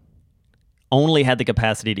finch only had the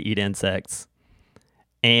capacity to eat insects.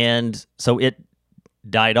 And so it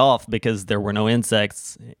died off because there were no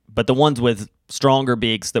insects. But the ones with stronger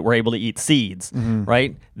beaks that were able to eat seeds,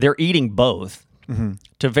 right? They're eating both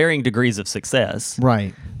to varying degrees of success.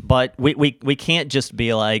 Right. But we can't just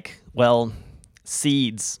be like, well,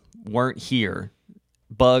 seeds weren't here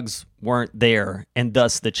bugs weren't there, and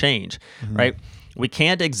thus the change, right? We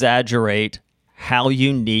can't exaggerate how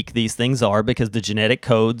unique these things are because the genetic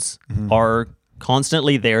codes are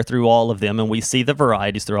constantly there through all of them, and we see the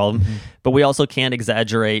varieties through all of them. But we also can't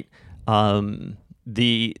exaggerate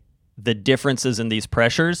the differences in these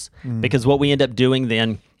pressures, because what we end up doing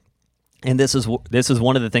then, and this is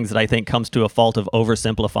one of the things that I think comes to a fault of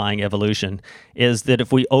oversimplifying evolution, is that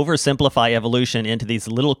if we oversimplify evolution into these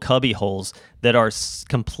little cubby holes that are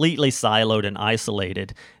completely siloed and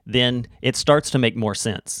isolated, then it starts to make more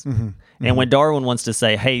sense. And when Darwin wants to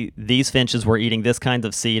say, hey, these finches were eating this kind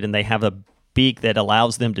of seed and they have a beak that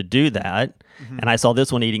allows them to do that, and I saw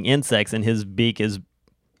this one eating insects and his beak is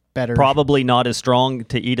Better. probably not as strong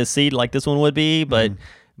to eat a seed like this one would be, but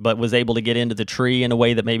was able to get into the tree in a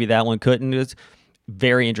way that maybe that one couldn't. It's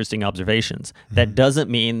very interesting observations. That doesn't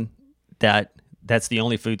mean that that's the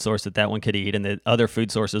only food source that one could eat and that other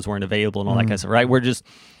food sources weren't available and all that kind of stuff, right?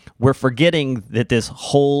 We're forgetting that this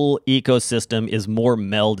whole ecosystem is more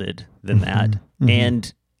melded than that.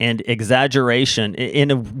 And exaggeration, in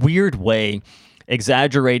a weird way,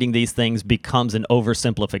 exaggerating these things becomes an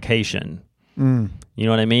oversimplification. You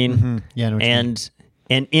know what I mean? Yeah, I know what you mean.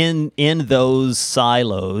 And in those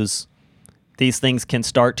silos, these things can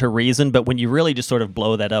start to reason. But when you really just sort of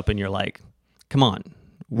blow that up and you're like, come on,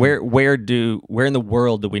 where in the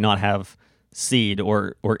world do we not have seed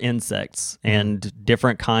or insects and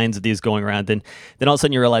different kinds of these going around? Then all of a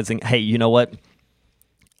sudden you're realizing, hey, you know what?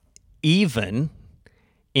 Even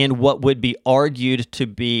in what would be argued to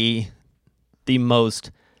be the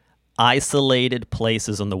most isolated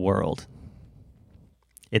places in the world,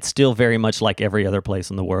 it's still very much like every other place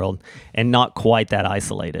in the world and not quite that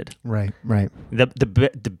isolated. Right.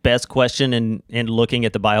 The best question in looking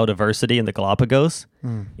at the biodiversity in the Galapagos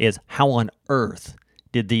is how on earth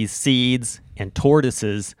did these seeds and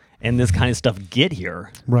tortoises and this kind of stuff get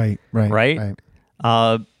here? Right.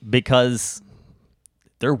 Because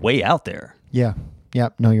they're way out there. Yeah.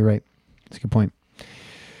 No, you're right. That's a good point.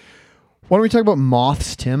 Why don't we talk about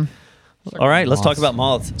moths, Tim? All right, let's talk about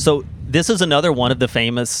moths. So this is another one of the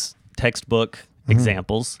famous textbook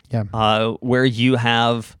examples where you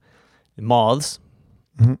have moths,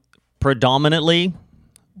 predominantly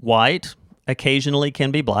white, occasionally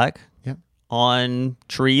can be black, on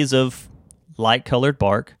trees of light-colored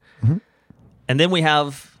bark. And then we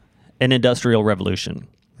have an industrial revolution.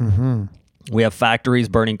 We have factories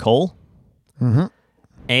burning coal,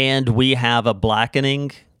 and we have a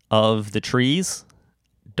blackening of the trees,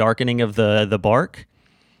 darkening of the bark,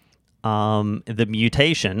 the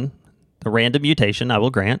mutation, the random mutation, I will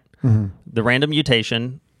grant, the random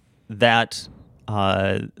mutation that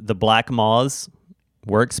the black moths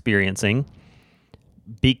were experiencing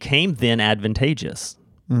became then advantageous.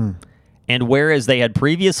 And whereas they had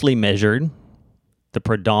previously measured the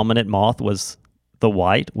predominant moth was the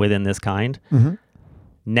white within this kind,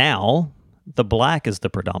 now the black is the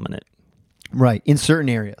predominant. Right, in certain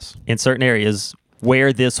areas. In certain areas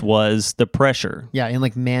where this was the pressure. Yeah, in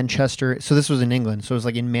like Manchester. So this was in England. So it was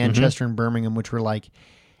like in Manchester and Birmingham, which were like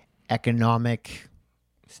economic,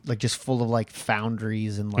 like just full of like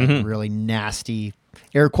foundries and like really nasty.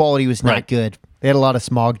 Air quality was not good. They had a lot of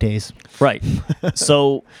smog days. Right.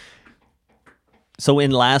 So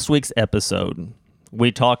in last week's episode,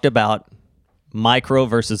 we talked about micro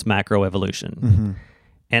versus macro evolution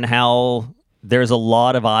and how there's a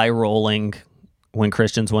lot of eye rolling when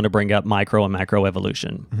Christians want to bring up micro and macro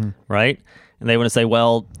evolution, right? And they want to say,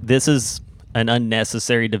 well, this is an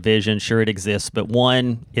unnecessary division. Sure, it exists, but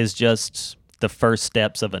one is just the first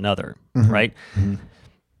steps of another, right?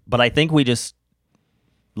 But I think we just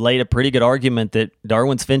laid a pretty good argument that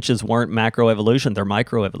Darwin's finches weren't macroevolution, they're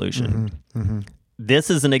microevolution.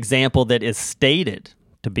 This is an example that is stated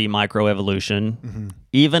to be microevolution,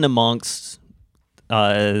 even amongst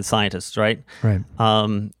scientists, right? Right.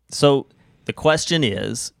 So the question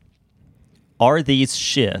is, are these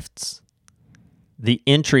shifts the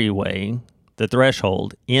entryway, the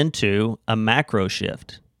threshold into a macro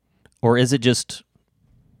shift? Or is it just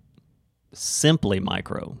simply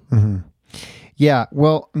micro? Yeah,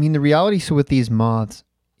 well, I mean, the reality with these moths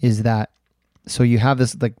is that, so you have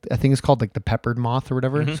this, like, I think it's called like the peppered moth or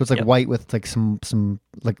whatever. So it's like white with like some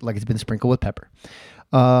like it's been sprinkled with pepper.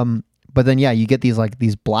 But then, yeah, you get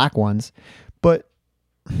these black ones. But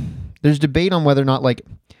there's debate on whether or not like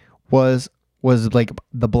was like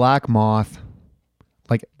the black moth,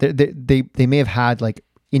 like they may have had like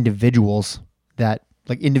individuals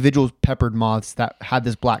peppered moths that had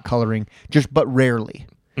this black coloring, but rarely,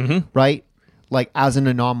 right? Like as an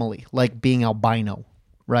anomaly, like being albino,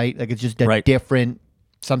 right? Like it's just a different,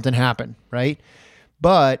 something happened, right?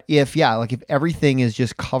 But if everything is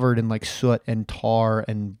just covered in like soot and tar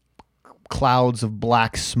and clouds of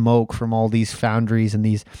black smoke from all these foundries and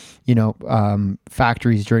these,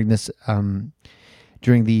 factories during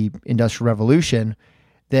the Industrial Revolution,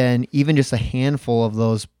 then even just a handful of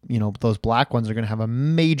those black ones are going to have a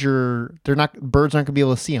major. Birds aren't going to be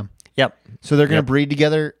able to see them. Yep. So they're going to breed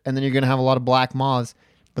together, and then you're going to have a lot of black moths,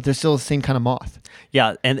 but they're still the same kind of moth.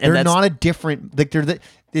 Yeah, and they're that's, not a different. Like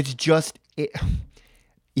it's just.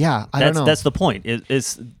 Yeah, I don't know. That's the point.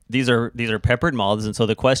 These are peppered moths, and so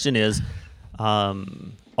the question is,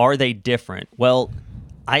 are they different? Well,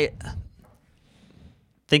 I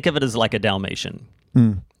think of it as like a Dalmatian,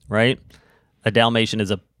 right? A Dalmatian is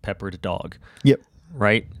a peppered dog. Yep.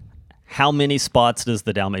 Right? How many spots does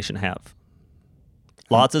the Dalmatian have?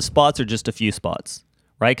 Lots of spots or just a few spots?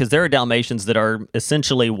 Right? Because there are Dalmatians that are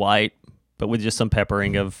essentially white, but with just some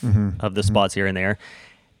peppering of the spots here and there.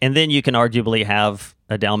 And then you can arguably have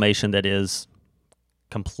a Dalmatian that is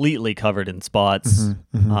completely covered in spots,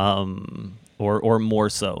 or more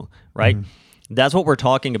so, right? That's what we're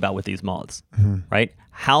talking about with these moths, right?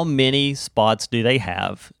 How many spots do they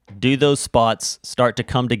have? Do those spots start to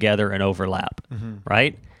come together and overlap,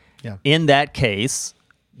 right? Yeah. In that case,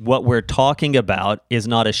 what we're talking about is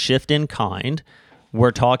not a shift in kind.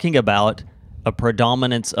 We're talking about a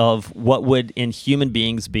predominance of what would in human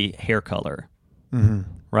beings be hair color,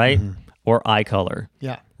 right? Or eye color,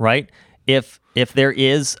 Yeah. right? If there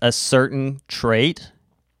is a certain trait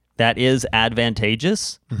that is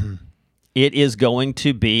advantageous, it is going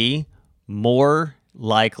to be more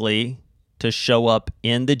likely to show up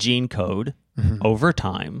in the gene code over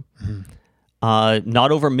time,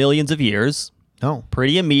 not over millions of years, No.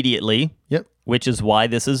 pretty immediately, Yep. which is why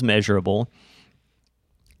this is measurable.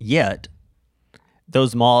 Yet,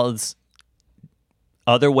 those moths,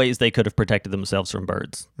 other ways they could have protected themselves from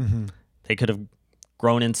birds. They could have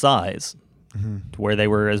grown in size to where they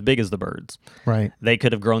were as big as the birds. Right. They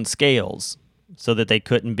could have grown scales so that they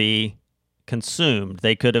couldn't be consumed.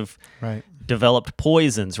 They could have developed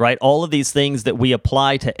poisons, right? All of these things that we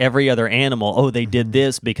apply to every other animal. Oh, they did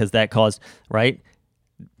this because that caused, right?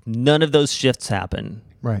 None of those shifts happen.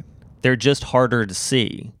 Right. They're just harder to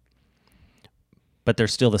see, but they're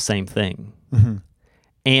still the same thing.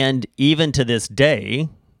 And even to this day,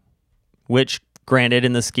 which granted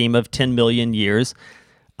in the scheme of 10 million years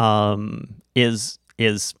is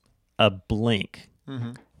a blink.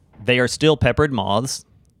 They are still peppered moths.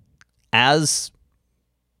 As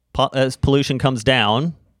pollution comes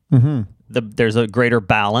down, there's a greater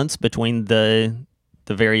balance between the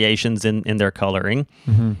variations in their coloring.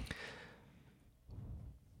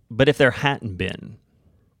 But if there hadn't been,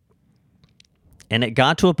 and it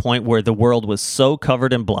got to a point where the world was so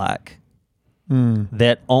covered in black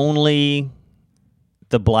that only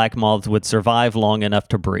the black moths would survive long enough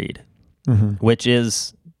to breed, which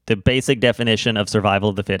is the basic definition of survival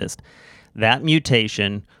of the fittest. That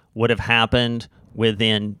mutation would have happened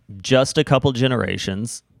within just a couple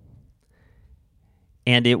generations,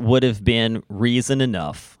 and it would have been reason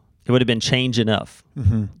enough. It would have been change enough.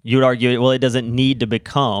 You would argue, well, it doesn't need to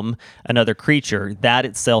become another creature. That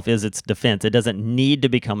itself is its defense. It doesn't need to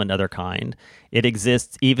become another kind. It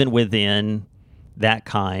exists even within that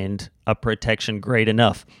kind, a protection great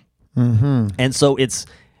enough. And so it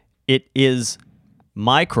is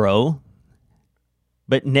micro,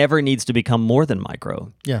 but never needs to become more than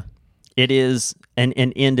micro. Yeah. It is an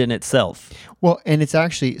end in itself. Well, and it was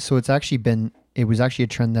actually a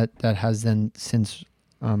trend that has then since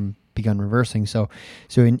begun reversing. So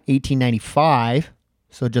in 1895,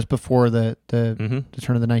 so just before the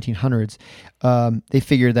turn of the 1900s, they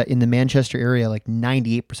figured that in the Manchester area, like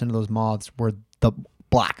 98% of those moths were the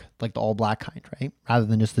black, like the all black kind, right? Rather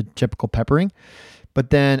than just the typical peppering. But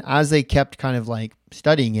then as they kept kind of like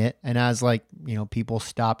studying it, and as people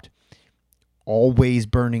stopped always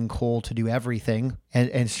burning coal to do everything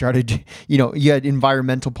and started, you had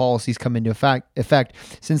environmental policies come into effect.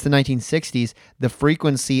 Since the 1960s, the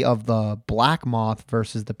frequency of the black moth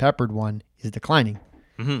versus the peppered one is declining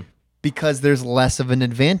because there's less of an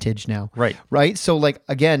advantage now. Right. So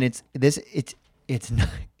again, it's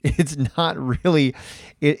not really,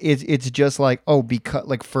 it's just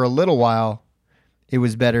because for a little while, it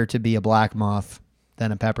was better to be a black moth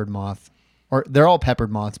than a peppered moth. Or they're all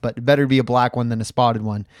peppered moths, but it better be a black one than a spotted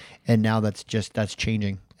one. And now that's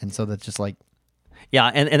changing. And so that's just yeah,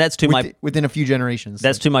 and that's within a few generations.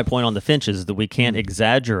 That's to my point on the finches, that we can't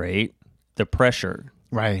exaggerate the pressure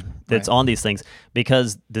that's on these things,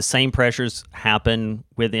 because the same pressures happen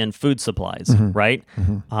within food supplies, right?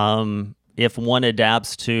 if one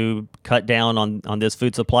adapts to cut down on this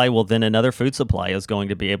food supply, well, then another food supply is going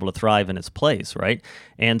to be able to thrive in its place, right?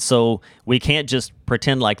 And so we can't just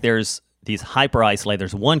pretend like there's these hyper isolate.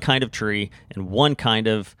 There's one kind of tree and one kind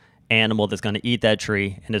of animal that's going to eat that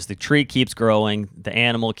tree. And as the tree keeps growing, the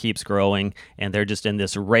animal keeps growing, and they're just in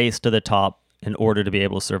this race to the top in order to be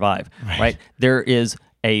able to survive, right? There is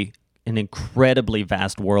an incredibly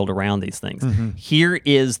vast world around these things. Here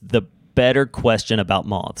is the better question about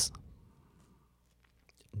moths.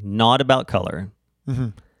 Not about color,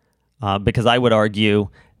 because I would argue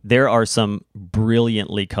there are some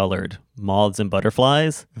brilliantly colored moths and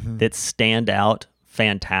butterflies that stand out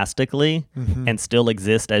fantastically and still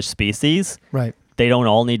exist as species. Right. They don't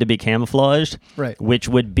all need to be camouflaged, Right. which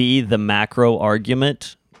would be the macro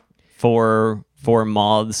argument for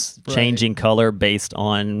moths changing color based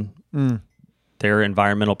on their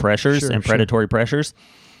environmental pressures and predatory pressures.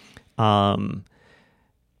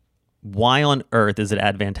 Why on earth is it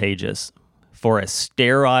advantageous for a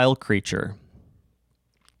sterile creature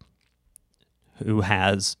who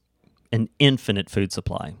has an infinite food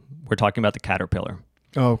supply? We're talking about the caterpillar.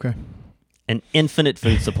 Oh, okay. An infinite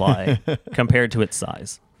food supply compared to its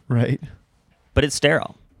size. Right. But it's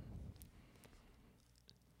sterile.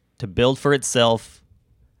 To build for itself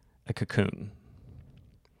a cocoon.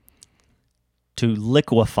 To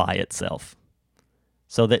liquefy itself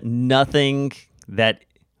so that nothing that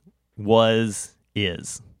was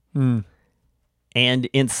is. And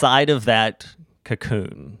inside of that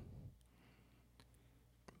cocoon,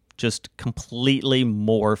 just completely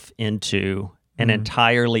morph into an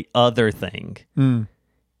entirely other thing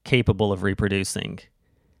capable of reproducing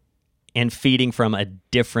and feeding from a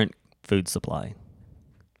different food supply.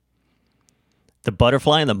 The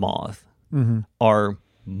butterfly and the moth are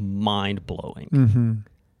mind-blowing.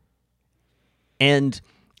 And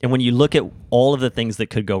when you look at all of the things that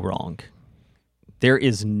could go wrong, there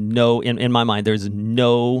is no, in my mind, there's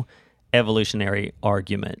no evolutionary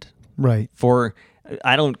argument for.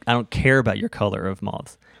 I don't care about your color of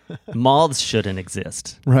moths. Moths shouldn't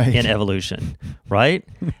exist in evolution, right?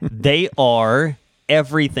 They are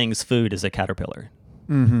everything's food is a caterpillar.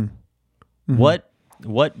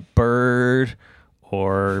 What bird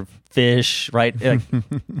or fish, right? Like,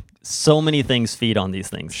 so many things feed on these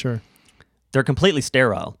things. Sure. They're completely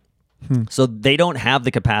sterile. So they don't have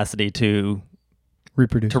the capacity to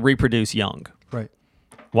reproduce young. Right.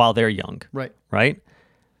 While they're young. Right.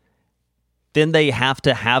 Then they have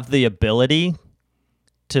to have the ability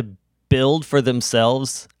to build for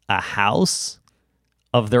themselves a house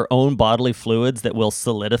of their own bodily fluids that will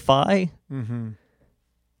solidify. And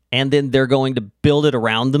then they're going to build it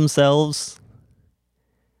around themselves,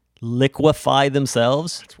 liquefy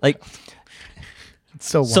themselves. Like,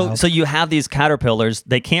 so wild. So you have these caterpillars,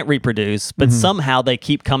 they can't reproduce, but somehow they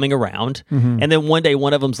keep coming around. And then one day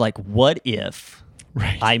one of them's like, what if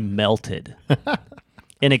I melted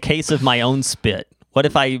in a case of my own spit? What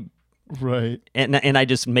if I and I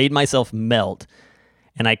just made myself melt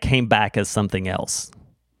and I came back as something else?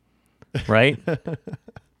 Right?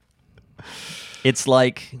 It's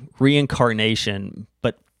like reincarnation,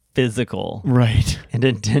 but physical and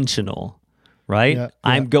intentional. Right? Yeah.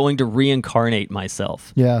 I'm going to reincarnate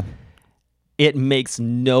myself. Yeah. It makes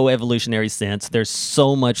no evolutionary sense. There's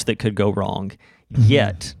so much that could go wrong.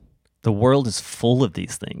 Yet, the world is full of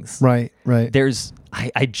these things. Right.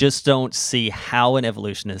 I just don't see how an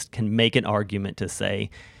evolutionist can make an argument to say,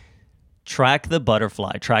 track the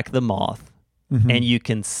butterfly, track the moth, and you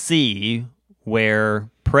can see where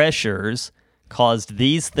pressures caused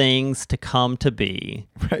these things to come to be.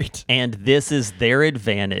 Right. And this is their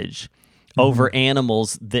advantage over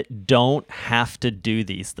animals that don't have to do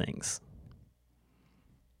these things.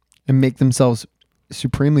 And make themselves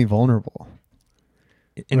supremely vulnerable.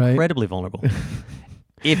 Incredibly vulnerable.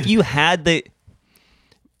 If you had the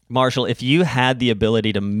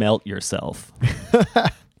ability to melt yourself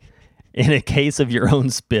in a case of your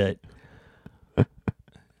own spit,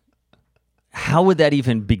 how would that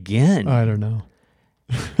even begin? I don't know.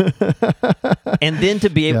 And then to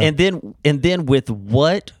be able, and then with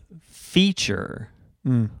what feature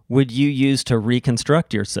would you use to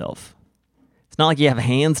reconstruct yourself? It's not like you have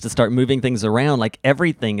hands to start moving things around. Like,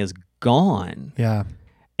 everything is gone. Yeah.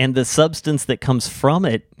 And the substance that comes from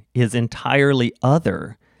it is entirely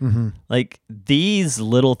other. Like, these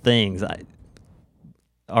little things,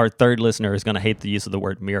 our third listener is going to hate the use of the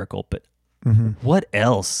word miracle, but what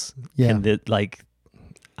else can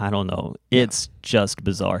I don't know. It's just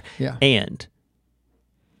bizarre. Yeah. And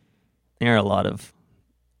there are a lot of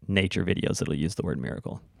nature videos that'll use the word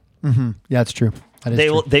miracle. Yeah, it's true. That is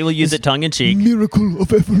true. They will use it tongue in cheek. Miracle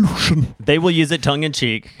of evolution. They will use it tongue in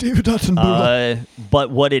cheek. David Attenborough.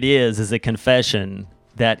 But what it is a confession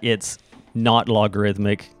that it's not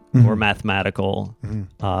logarithmic or mathematical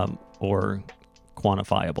or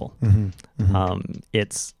quantifiable.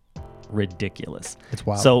 It's ridiculous. It's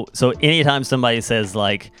wild. So anytime somebody says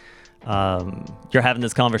like, you're having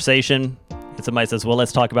this conversation and somebody says, well,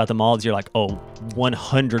 let's talk about the moths, you're like, oh,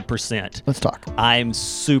 100%. Let's talk. I'm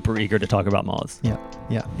super eager to talk about moths. Yeah.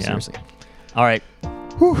 Seriously. All right.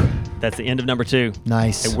 Whew. That's the end of number 2.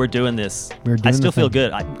 Nice. And we're doing this. We're doing I still the feel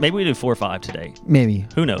thing. good. Maybe we do 4 or 5 today. Maybe.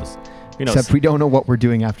 Who knows? Except we don't know what we're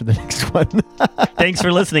doing after the next one. Thanks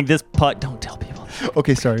for listening. Don't tell people.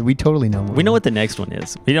 Okay, sorry. We totally know. We know what the next one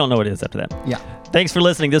is. We don't know what it is after that. Yeah. Thanks for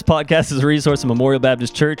listening. This podcast is a resource of Memorial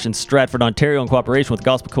Baptist Church in Stratford, Ontario, in cooperation with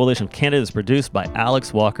Gospel Coalition of Canada. It's produced by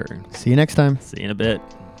Alex Walker. See you next time. See you in a bit.